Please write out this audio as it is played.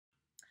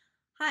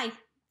Hi,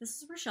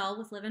 this is Rachelle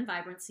with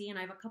Vibrancy, and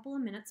I have a couple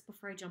of minutes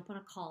before I jump on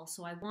a call.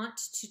 So I want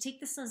to take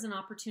this as an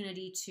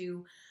opportunity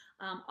to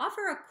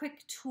offer a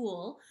quick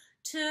tool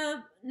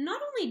to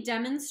not only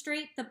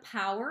demonstrate the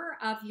power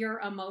of your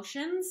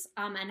emotions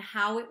and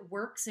how it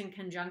works in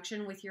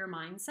conjunction with your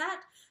mindset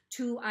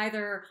to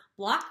either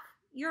block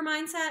your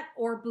mindset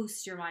or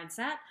boost your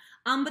mindset,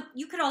 but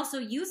you could also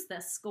use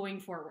this going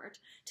forward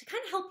to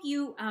kind of help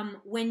you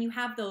when you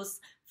have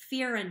those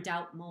fear and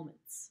doubt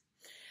moments.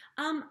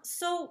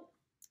 So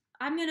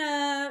I'm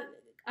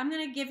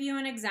gonna give you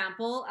an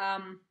example.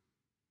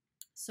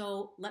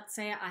 So let's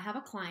say I have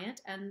a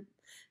client and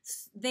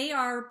they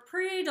are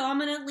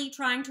predominantly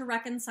trying to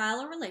reconcile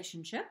a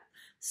relationship.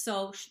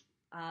 So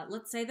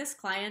let's say this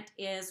client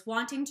is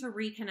wanting to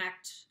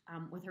reconnect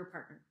with her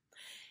partner.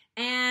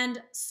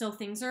 And so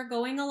things are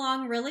going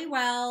along really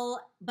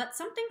well, but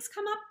something's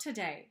come up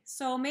today.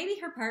 So maybe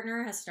her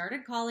partner has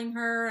started calling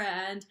her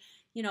and,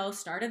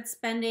 started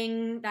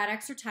spending that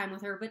extra time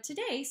with her, but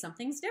today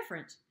something's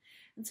different.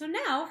 And so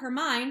now her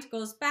mind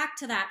goes back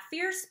to that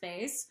fear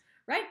space,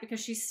 right?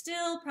 Because she's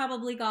still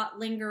probably got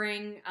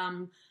lingering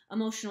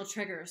emotional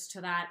triggers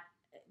to that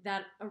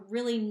a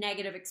really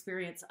negative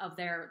experience of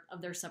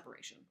their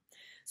separation.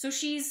 So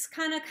she's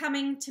kind of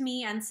coming to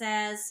me and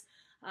says,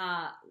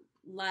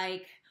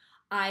 like,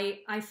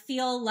 I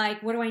feel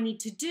like, what do I need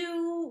to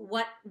do?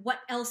 What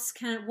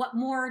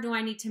more do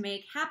I need to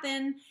make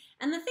happen?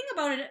 And the thing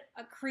about it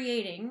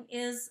creating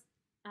is,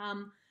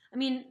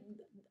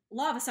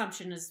 law of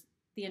assumption is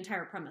the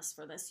entire premise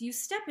for this. You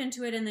step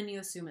into it and then you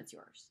assume it's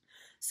yours.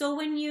 So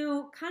when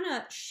you kind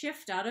of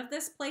shift out of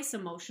this place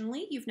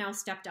emotionally, you've now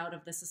stepped out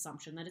of this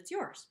assumption that it's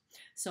yours.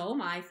 So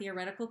my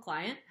theoretical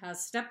client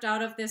has stepped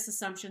out of this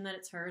assumption that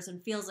it's hers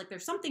and feels like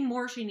there's something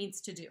more she needs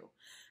to do.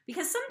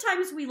 Because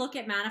sometimes we look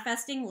at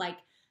manifesting like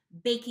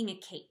baking a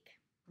cake,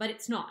 but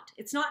it's not.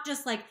 It's not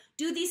just like,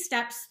 do these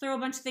steps, throw a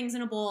bunch of things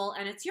in a bowl,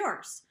 and it's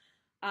yours.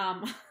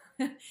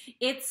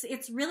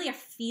 It's really a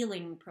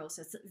feeling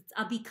process. It's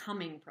a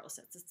becoming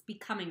process. It's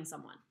becoming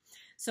someone.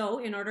 So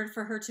in order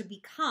for her to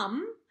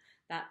become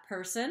that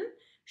person,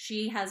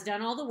 she has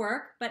done all the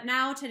work, but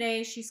now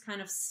today she's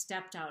kind of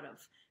stepped out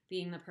of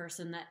being the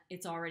person that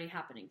it's already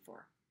happening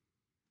for.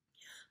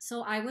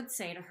 So I would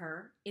say to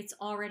her, it's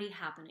already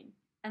happening.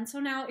 And so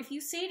now if you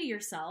say to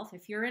yourself,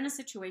 if you're in a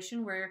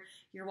situation where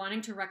you're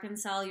wanting to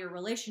reconcile your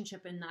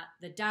relationship and that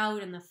the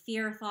doubt and the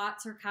fear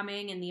thoughts are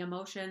coming and the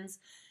emotions,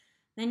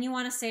 then you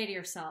want to say to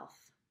yourself,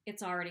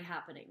 it's already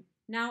happening.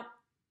 Now,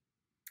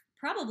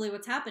 probably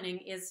what's happening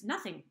is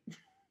nothing.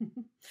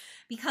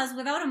 Because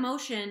without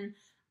emotion,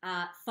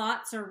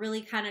 thoughts are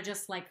really kind of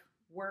just like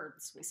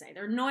words, we say.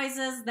 They're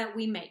noises that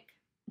we make.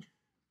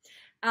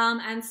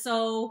 And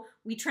so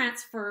we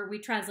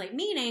translate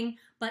meaning,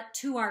 but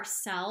to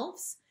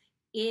ourselves,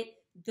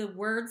 the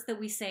words that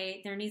we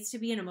say, there needs to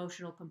be an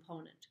emotional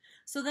component.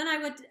 So then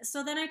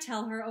I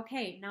tell her,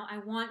 okay, now I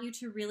want you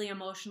to really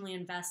emotionally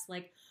invest,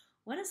 like,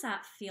 what does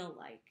that feel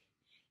like?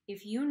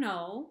 If you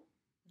know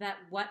that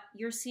what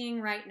you're seeing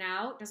right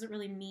now doesn't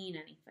really mean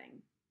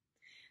anything,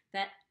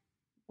 that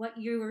what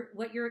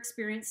you're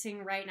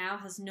experiencing right now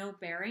has no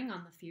bearing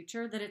on the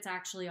future, that it's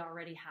actually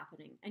already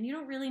happening. And you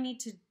don't really need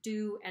to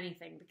do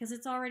anything because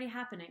it's already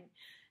happening.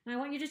 And I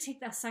want you to take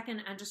that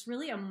second and just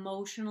really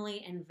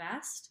emotionally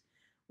invest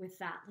with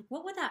that. Like,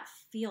 what would that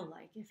feel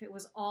like if it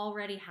was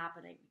already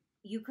happening?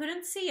 You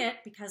couldn't see it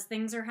because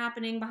things are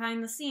happening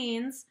behind the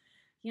scenes.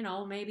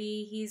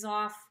 Maybe he's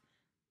off,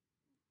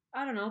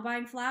 I don't know,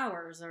 buying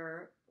flowers,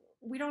 or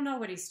we don't know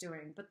what he's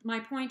doing. But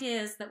my point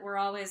is that we're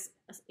always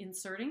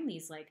inserting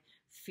these like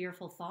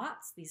fearful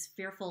thoughts, these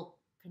fearful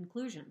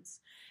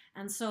conclusions.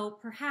 And so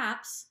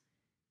perhaps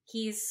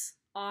he's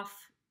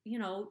off,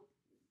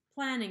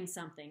 planning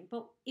something,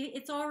 but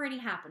it's already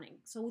happening.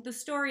 So the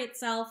story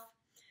itself,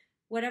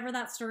 whatever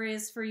that story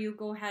is for you,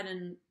 go ahead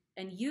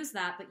and use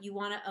that, but you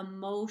want to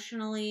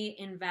emotionally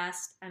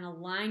invest and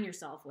align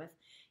yourself with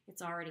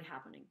it's already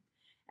happening.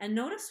 And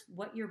notice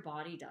what your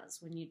body does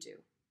when you do.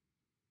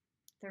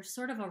 There's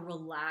sort of a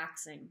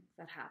relaxing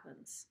that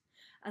happens,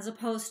 as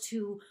opposed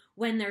to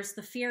when there's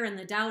the fear and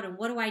the doubt and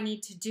what do I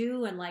need to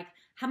do and like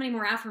how many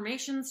more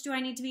affirmations do I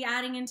need to be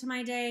adding into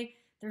my day.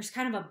 There's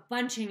kind of a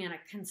bunching and a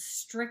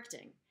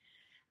constricting.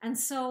 And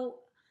so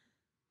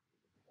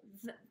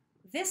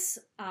this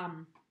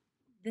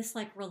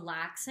like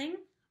relaxing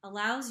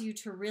allows you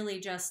to really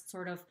just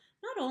sort of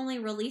not only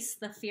release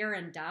the fear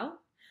and doubt,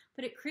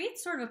 but it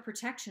creates sort of a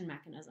protection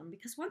mechanism,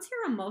 because once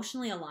you're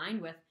emotionally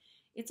aligned with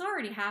it's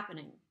already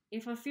happening.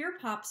 If a fear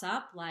pops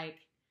up,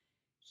 like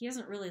he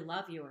doesn't really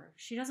love you or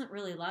she doesn't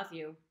really love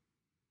you,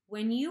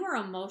 when you are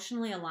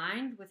emotionally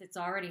aligned with it's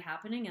already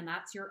happening and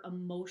that's your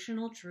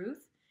emotional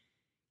truth,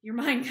 your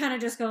mind kind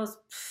of just goes,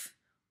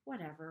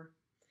 whatever.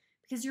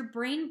 Because your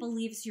brain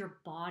believes your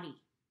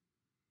body,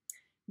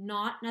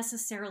 not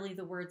necessarily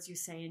the words you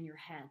say in your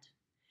head.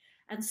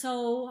 And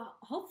so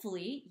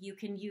hopefully you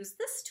can use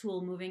this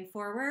tool moving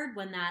forward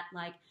when that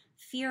like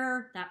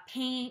fear, that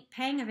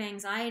pang of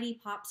anxiety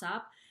pops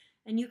up,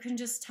 and you can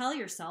just tell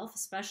yourself,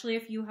 especially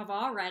if you have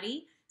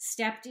already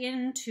stepped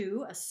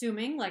into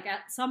assuming, like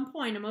at some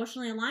point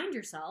emotionally aligned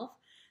yourself.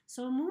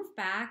 So move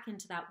back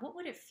into that. What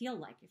would it feel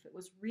like if it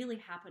was really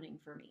happening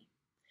for me?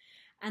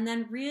 And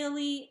then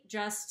really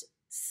just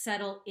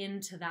settle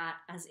into that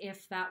as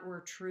if that were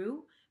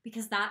true,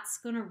 because that's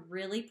going to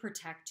really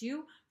protect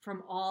you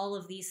from all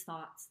of these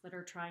thoughts that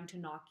are trying to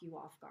knock you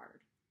off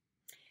guard.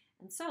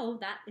 And so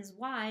that is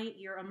why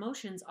your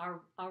emotions are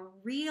a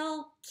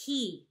real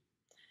key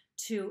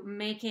to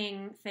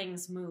making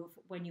things move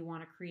when you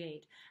want to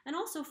create. And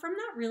also from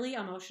that really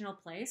emotional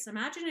place,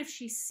 imagine if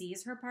she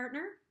sees her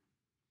partner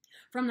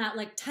from that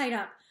like tied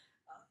up,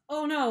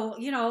 oh no,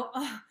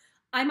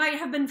 I might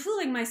have been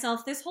fooling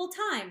myself this whole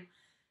time.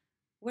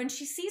 When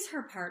she sees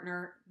her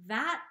partner,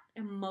 that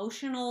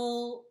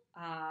emotional,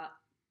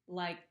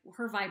 like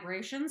her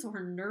vibrations or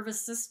her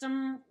nervous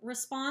system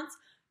response,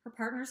 her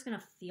partner's going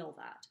to feel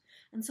that.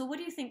 And so what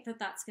do you think that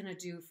that's going to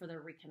do for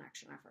their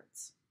reconnection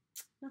efforts?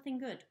 Nothing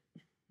good.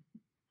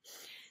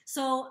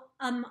 So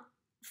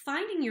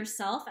finding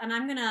yourself, and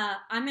I'm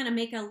gonna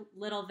make a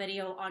little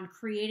video on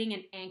creating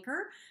an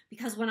anchor,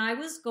 because when I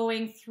was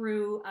going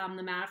through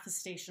the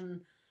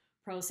manifestation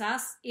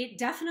process, it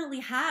definitely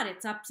had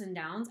its ups and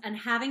downs, and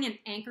having an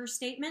anchor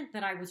statement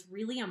that I was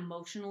really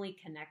emotionally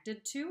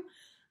connected to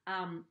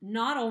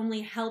not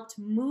only helped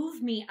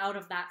move me out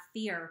of that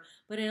fear,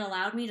 but it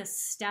allowed me to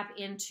step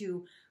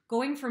into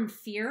going from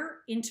fear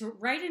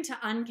right into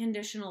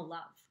unconditional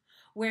love,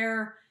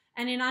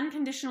 and in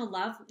unconditional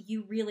love,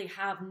 you really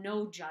have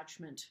no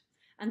judgment.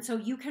 And so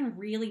you can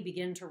really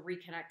begin to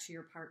reconnect to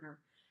your partner.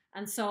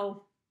 And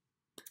so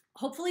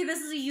hopefully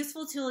this is a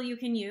useful tool you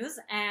can use.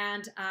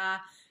 And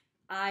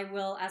I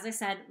will, as I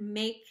said,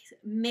 make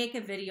a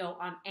video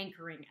on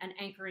anchoring and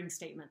anchoring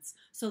statements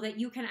so that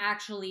you can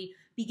actually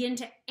begin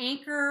to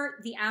anchor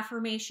the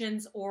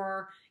affirmations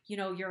or,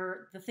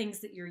 the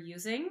things that you're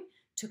using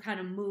to kind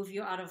of move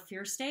you out of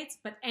fear states,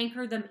 but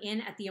anchor them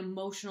in at the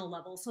emotional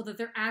level so that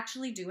they're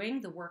actually doing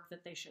the work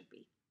that they should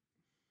be.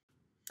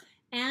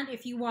 And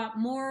if you want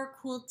more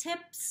cool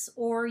tips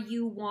or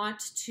you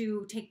want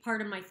to take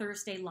part in my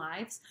Thursday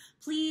lives,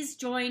 please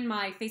join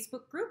my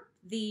Facebook group.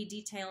 The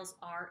details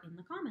are in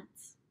the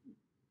comments.